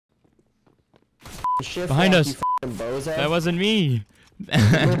Shift Behind walk, us. you fucking bozo. That wasn't me.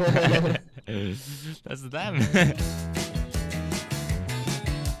 That's them.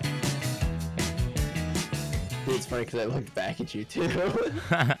 Dude, it's funny because I looked back at you too.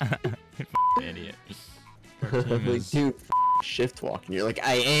 Idiot. Like, dude, shift walk, and you're like,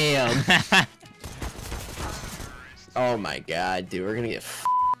 I am. Oh my god, dude, we're gonna get.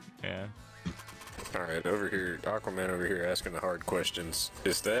 Yeah. Alright, over here, Aquaman over here asking the hard questions.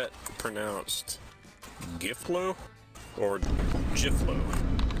 Is that pronounced GFLO or GFLO?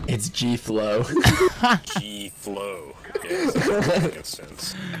 It's GFLO. GFLO. Yeah, that makes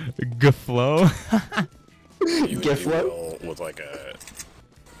sense. GFLO. GFLO? With like a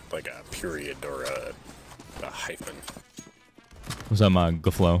period or a hyphen. What's up, my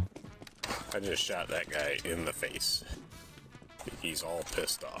GFLO? I just shot that guy in the face. He's all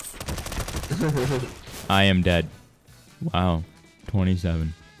pissed off. I am dead. Wow.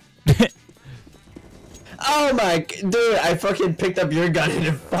 27. Oh my, dude, I fucking picked up your gun and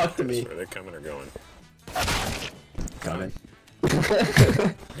it fucked me. Are they coming or going? Coming.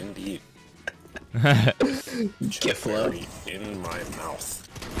 Indeed. GFLO. In my mouth.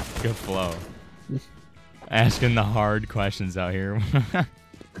 GFLO. Asking the hard questions out here.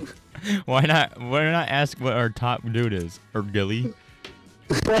 Why not ask what our top dude is? Or Gilly?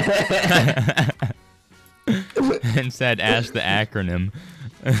 Instead, ask the acronym.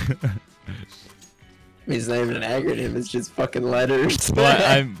 It's not even an acronym, it's just fucking letters.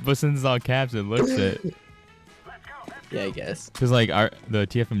 But since it's all caps, it looks it. Yeah, I guess. Cause like the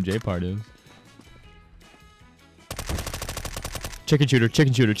TFMJ part is. Chicken shooter,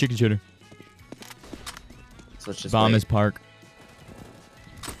 chicken shooter, chicken shooter. So it's just Bomb wait. is park.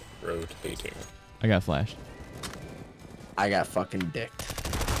 Rotating. I got flashed. I got fucking dicked.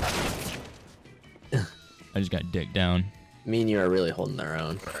 I just got dick down. Me and you are really holding our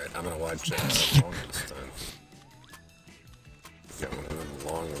own. Alright, I'm gonna watch long this time. Got one of them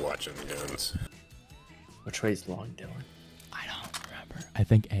long watching guns. Which way's long, Dylan? I don't remember. I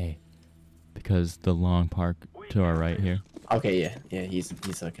think A. Because the long park to our right here. Okay, yeah, he's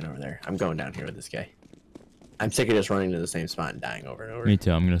looking over there. I'm going down here with this guy. I'm sick of just running to the same spot and dying over and over. Me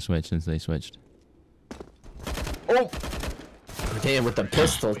too. I'm gonna switch since they switched. Oh! Damn, with the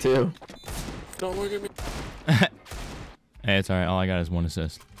pistol too. Don't look at me. Hey, it's alright. All I got is 1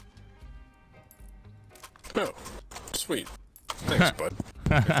 assist. Oh, sweet. Thanks, bud.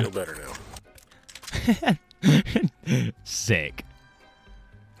 I feel better now. Sick.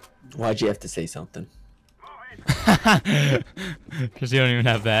 Why'd you have to say something? Because you don't even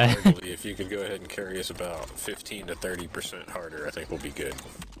have that. Arguably, if you could go ahead and carry us about 15 to 30% harder, I think we'll be good.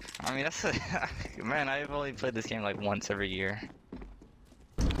 I mean, that's man, I've only played this game like once every year.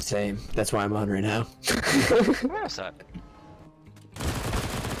 Same. That's why I'm on right now. Where's that?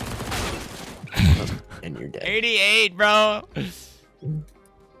 And you're dead. 88, bro.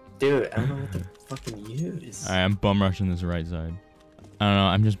 Dude, I don't know what to fucking use. Alright, I'm bum rushing this right side. I don't know.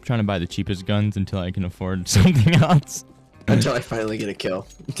 I'm just trying to buy the cheapest guns until I can afford something else. Until I finally get a kill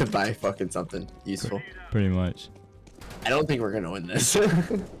to buy fucking something useful. Pretty much. I don't think we're gonna win this.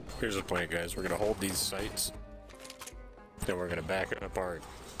 Here's the plan, guys. We're gonna hold these sites. Then we're gonna back up our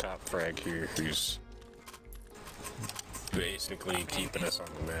top frag here, who's basically keeping us on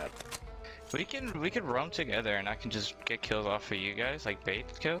the map. We could roam together, and I can just get kills off of you guys, like bait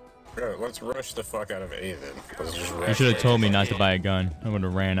kill. Bro, let's rush the fuck out of A then. Let's just You rush should have A. told me not to buy a gun. I would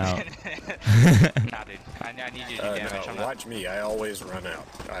have ran out. Nah, dude. I need you to do damage. No, watch me. I always run out.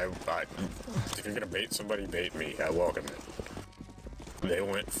 If you're gonna bait somebody, bait me. I welcome it. They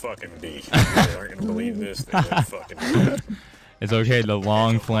went fucking B. They aren't gonna believe this. They went fucking B. It's okay, the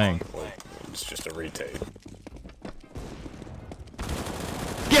long flank. It's just a retake.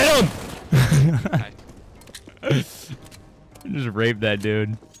 Get him! Just raped that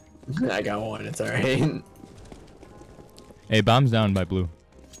dude. I got one, it's alright. Hey, bomb's down by blue.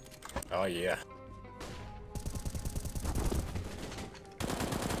 Oh yeah.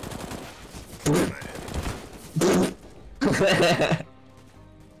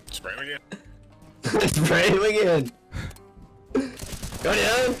 Spray him again. Spray him again. Go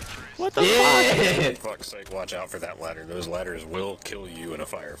down. What the Yeah. For fuck's sake, watch out for that ladder. Those ladders will kill you in a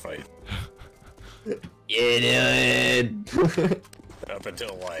firefight. Yeah, dude. Up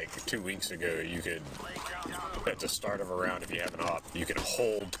until like 2 weeks ago, you could, at the start of a round, if you have an op, you can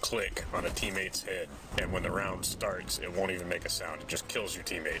hold click on a teammate's head, and when the round starts, it won't even make a sound. It just kills your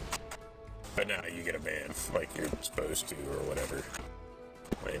teammate. But now you get a ban, like you're supposed to, or whatever.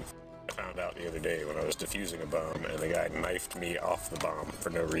 I mean, I found out the other day when I was defusing a bomb, and the guy knifed me off the bomb for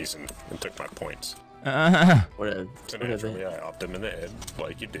no reason, and took my points. What a So naturally, I opped him in the head,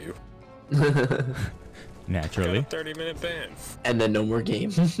 like you do. Naturally. Got a 30-minute ban. And then no more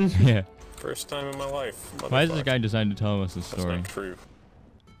game. Yeah. First time in my life. Why does this guy decide to tell us this That's story? not true.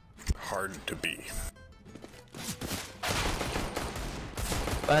 Hard to be.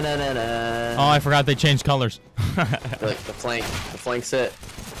 Ba-na-na-na. Oh, I forgot they changed colors. Look, the flank's it.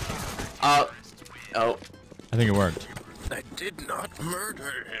 Oh. I think it worked. I did not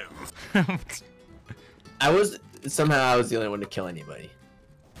murder him. I was the only one to kill anybody.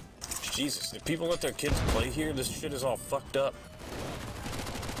 Jesus, if people let their kids play here, this shit is all fucked up.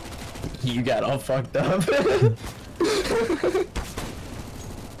 You got all fucked up.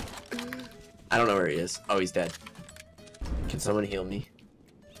 I don't know where he is. Oh, he's dead. Can someone heal me?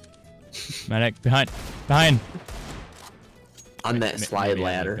 Medic, behind. Behind. On that slide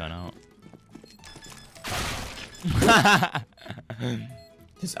ladder.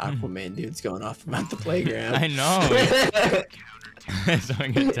 This Aquaman dude's going off about the playground. I know.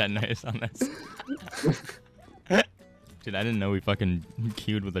 Someone get 10 knives on this. Dude, I didn't know we fucking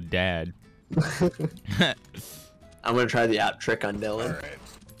queued with a dad. I'm gonna try the out trick on Dylan. Alright.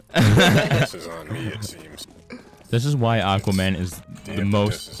 This is on me, it seems. This is why Aquaman is the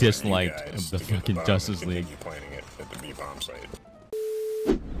most This is on you disliked guys of the to get fucking bomb Justice and League. continue planning it at the B-bomb site.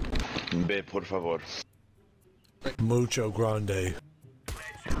 B, por favor. Mucho grande.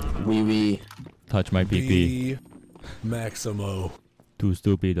 Wee wee. Touch my PP. B Maximo. Too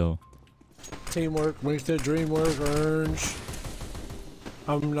stupido. Teamwork makes the dream work, Orange.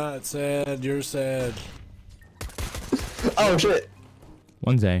 I'm not sad, you're sad. Oh shit.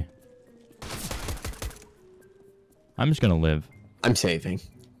 One day. I'm just gonna live. I'm saving.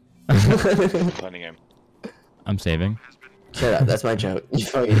 Planning game. I'm saving. Shut up, that's my joke. You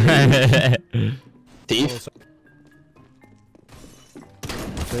fucking thief.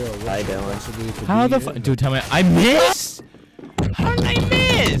 Hi, Dylan. How the fuck? Dude, tell me. I missed? How did I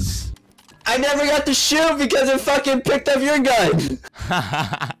miss? I never got to shoot because it fucking picked up your gun.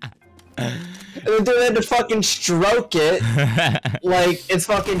 And then dude had to fucking stroke it like it's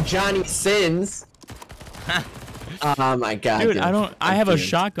fucking Johnny Sins. Oh my god. Dude, I have a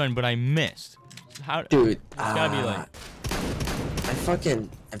shotgun, but I missed. How? Dude, it's gotta be like.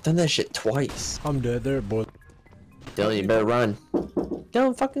 I've done that shit twice. I'm dead there, boy. Dylan, you better run.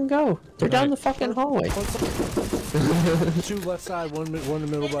 Dylan, fucking go. They're down the fucking hallway. 2 left side, one in the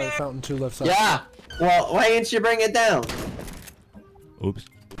middle by the fountain, 2 left side. Yeah. Well, why didn't you bring it down? Oops.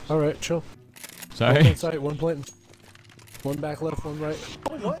 Alright, chill. 1 Sorry. plant site, 1 plant. 1 back left, 1 right.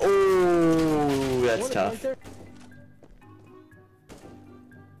 Oh, what? Oh, that's What, tough. right there?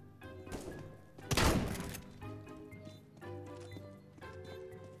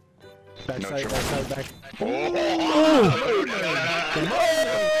 Back side, back side, back.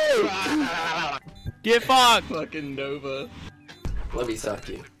 Get fucked! Fucking Nova. Let me suck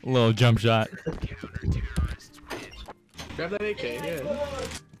you. Little jump shot. Grab that AK, yeah.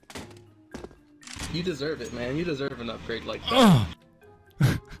 You deserve it, man. You deserve an upgrade like that.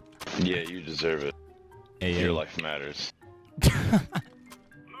 Yeah, you deserve it. Hey, Your life matters.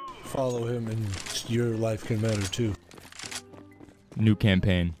 Follow him and your life can matter too. New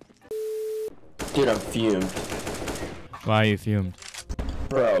campaign. Dude, I'm fumed. Why are you fumed?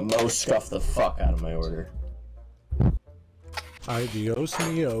 Bro, Mo scuffed the fuck out of my order. Adios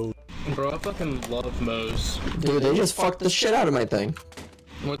mio. Bro, I fucking love Moe's. Dude, they just fucked the shit out of my thing.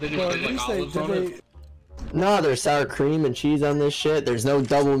 What, they just Well, put at like least olives on it? Nah, there's sour cream and cheese on this shit. There's no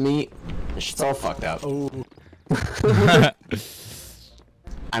double meat. This shit's all fucked up. Oh,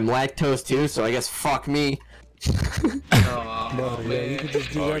 I'm lactose too, so I guess fuck me. Aw, no, yeah, you man. can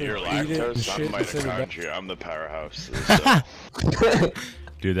just do Oh, that you're and eat it and lactose? shit I'm and send it back. mitochondria. I'm the powerhouse.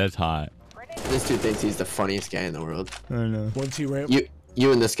 Dude, that's hot. This dude thinks he's the funniest guy in the world. I know. Once he ran.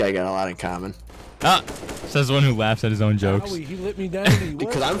 You and this guy got a lot in common. Ah! Says the one who laughs at his own jokes. Owie, he lit me down and he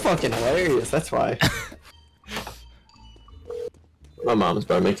Because went. I'm fucking hilarious, that's why. My mom's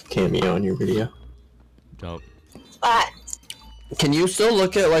about to make a cameo in your video. Dope. But Can you still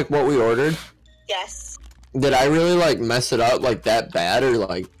look at like what we ordered? yes, Did I really like mess it up like that bad, or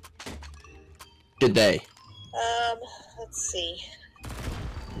like did they? let's see.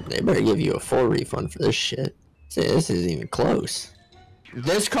 They better give you a full refund for this shit. See, this isn't even close.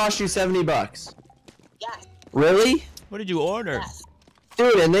 This cost you $70. Yes, Really? What did you order? yes.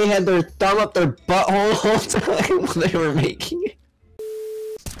 Dude, and they had their thumb up their butthole the whole time when they were making it.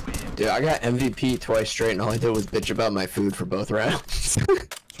 Dude, I got MVP twice straight and all I did was bitch about my food for both rounds.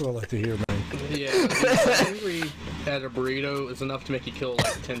 That's what I like to hear, man. Yeah, being angry at a burrito is enough to make you kill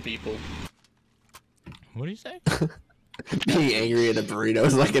like 10 people. What do you say? Being angry at a burrito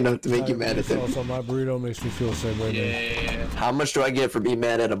is like enough to make you mad at them. Also, my burrito makes me feel the same way, man. Yeah. How much do I get for being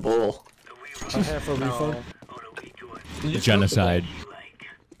mad at a bull? A half a refund. Genocide.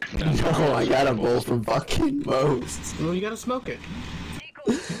 No, I got a bowl from fucking Moe's. Well, you gotta smoke it.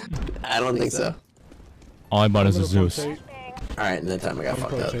 I don't think so. All I bought is a I'm gonna Zeus. rotate. Alright, and that time I got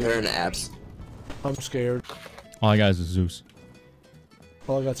fucked up. They're in the apps. I'm scared. All I got is a Zeus.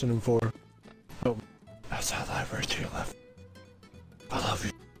 All I got's an M4. Oh, that's that library to your left. I love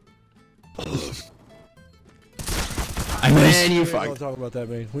you. I Man, missed. you We ain't fucked. gonna talk about that,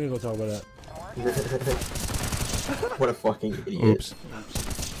 man. We ain't gonna talk about that. What a fucking idiot. Oops.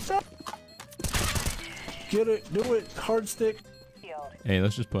 Get it, do it, hard stick. Hey,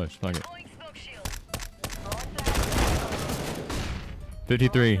 let's just push. Fuck it.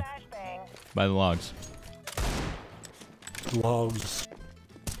 53. By the logs. Logs.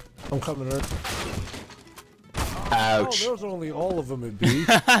 I'm coming, Earth. Oh, Ouch. there's only all of them at B.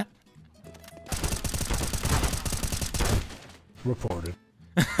 Reported.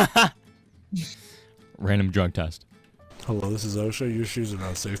 Random drug test. Hello, this is OSHA. Your shoes are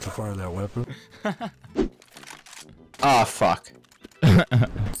not safe to fire that weapon. Oh, fuck.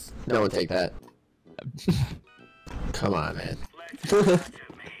 No one take that. Come on, man.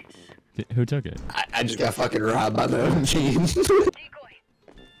 Who took it? I just got fucking robbed by my own team.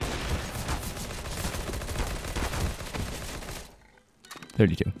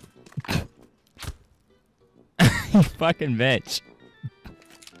 32. You fucking bitch.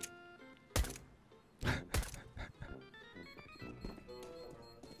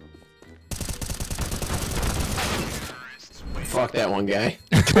 Fuck that one guy.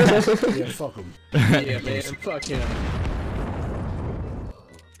 Yeah, fuck him. Yeah, man, fuck him.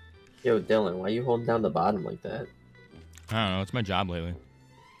 Yo, Dylan, why you holding down the bottom like that? I don't know. It's my job lately.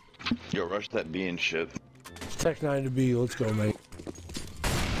 Yo, rush that B and shit. Tech 9 to B, let's go, mate.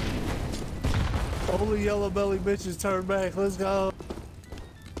 Only yellow belly bitches turn back, let's go.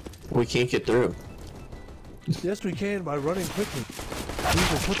 We can't get through. Yes, we can by running quickly. We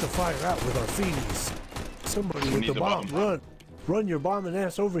can put the fire out with our feenies. Somebody We with need the the bomb, bomb. run. Run your bombing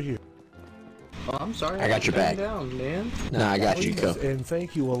ass over here. Oh, I'm sorry. I got your Calm back. down, man. Nah, I got you, Please, Ko. and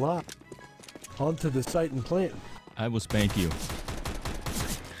thank you a lot. Onto the site and plant. I will spank you.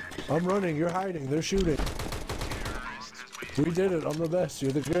 I'm running, you're hiding, they're shooting. We did it, I'm the best,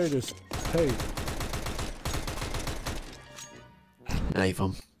 you're the greatest. Hey, Knife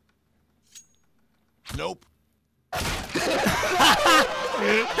him. Nope.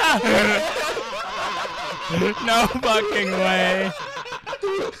 No fucking way.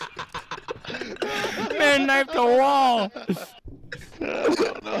 Man knifed the wall. I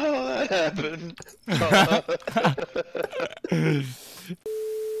don't know how that happened.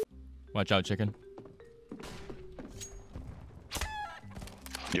 Watch out, chicken.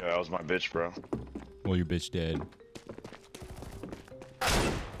 Yo, that was my bitch, bro. Well, your bitch dead.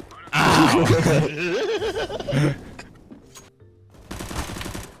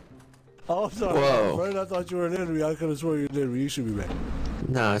 oh, I'm sorry. Whoa. Friend, I thought you were an enemy, I could have sworn you were an enemy, you should be back.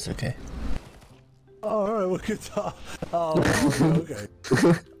 No, it's okay. Oh, alright, we can talk. Oh, okay.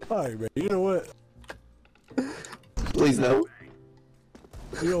 Alright, man, you know what? Please no.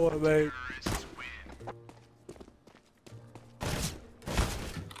 You know what, man?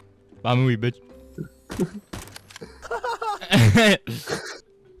 Bomb me, bitch.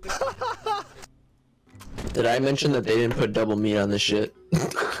 Did I mention that they didn't put double meat on this shit?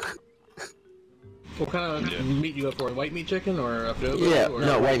 What kind of meat you up for? White meat chicken or adobo? Yeah, or...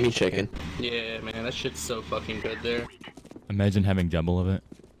 no, white meat chicken. Yeah, man, that shit's so fucking good there. Imagine having double of it.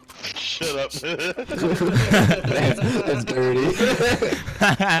 Shut up. That's dirty.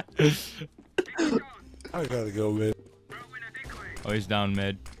 I gotta go, man. Oh, he's down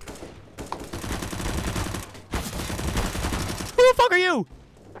mid. Who the fuck are you?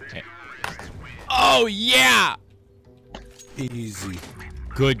 Okay. Oh, yeah! Easy.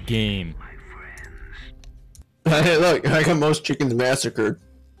 Good game. Hey, look, I got most chickens massacred.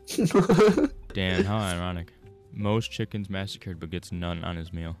 Damn, how ironic. Most chickens massacred but gets none on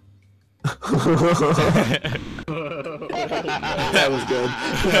his meal. That was good.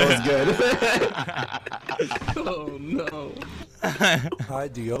 That was good. Oh no.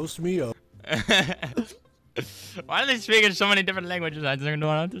 Adios mio. Why are they speaking so many different languages? I don't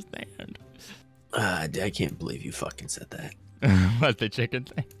understand. I can't believe you fucking said that. What, the chicken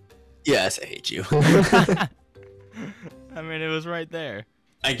thing? Yes, I hate you. I mean, it was right there.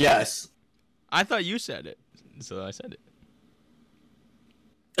 I guess. I thought you said it, so I said it.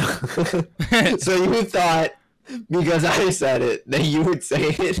 So you thought, because I said it, that you would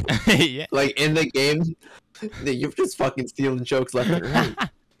say it? Yeah. Like, in the game? That you're just fucking stealing jokes left and right.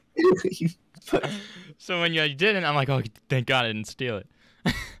 So when you didn't, I'm like, oh, thank God I didn't steal it.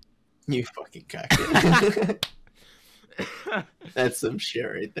 You fucking cocked. That's some shit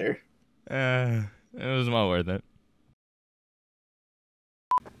right there. It was well worth it.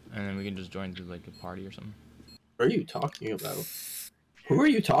 And then we can just join to like a party or something. What are you talking about? Who are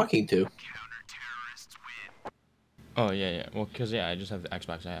you talking to? Oh yeah. Well, cause yeah, I just have the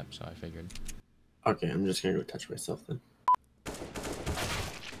Xbox app, so I figured. Okay, I'm just gonna go touch myself then.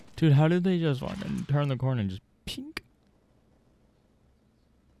 Dude, how did they just fucking turn the corner and just pink?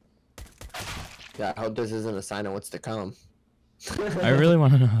 Yeah, I hope this isn't a sign of what's to come. I really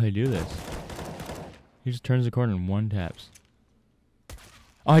want to know how they do this. He just turns the corner and one taps.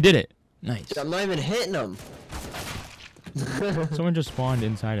 Oh, I did it! Nice. Dude, I'm not even hitting him. Someone just spawned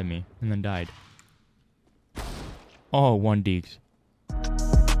inside of me and then died. Oh, one deeks.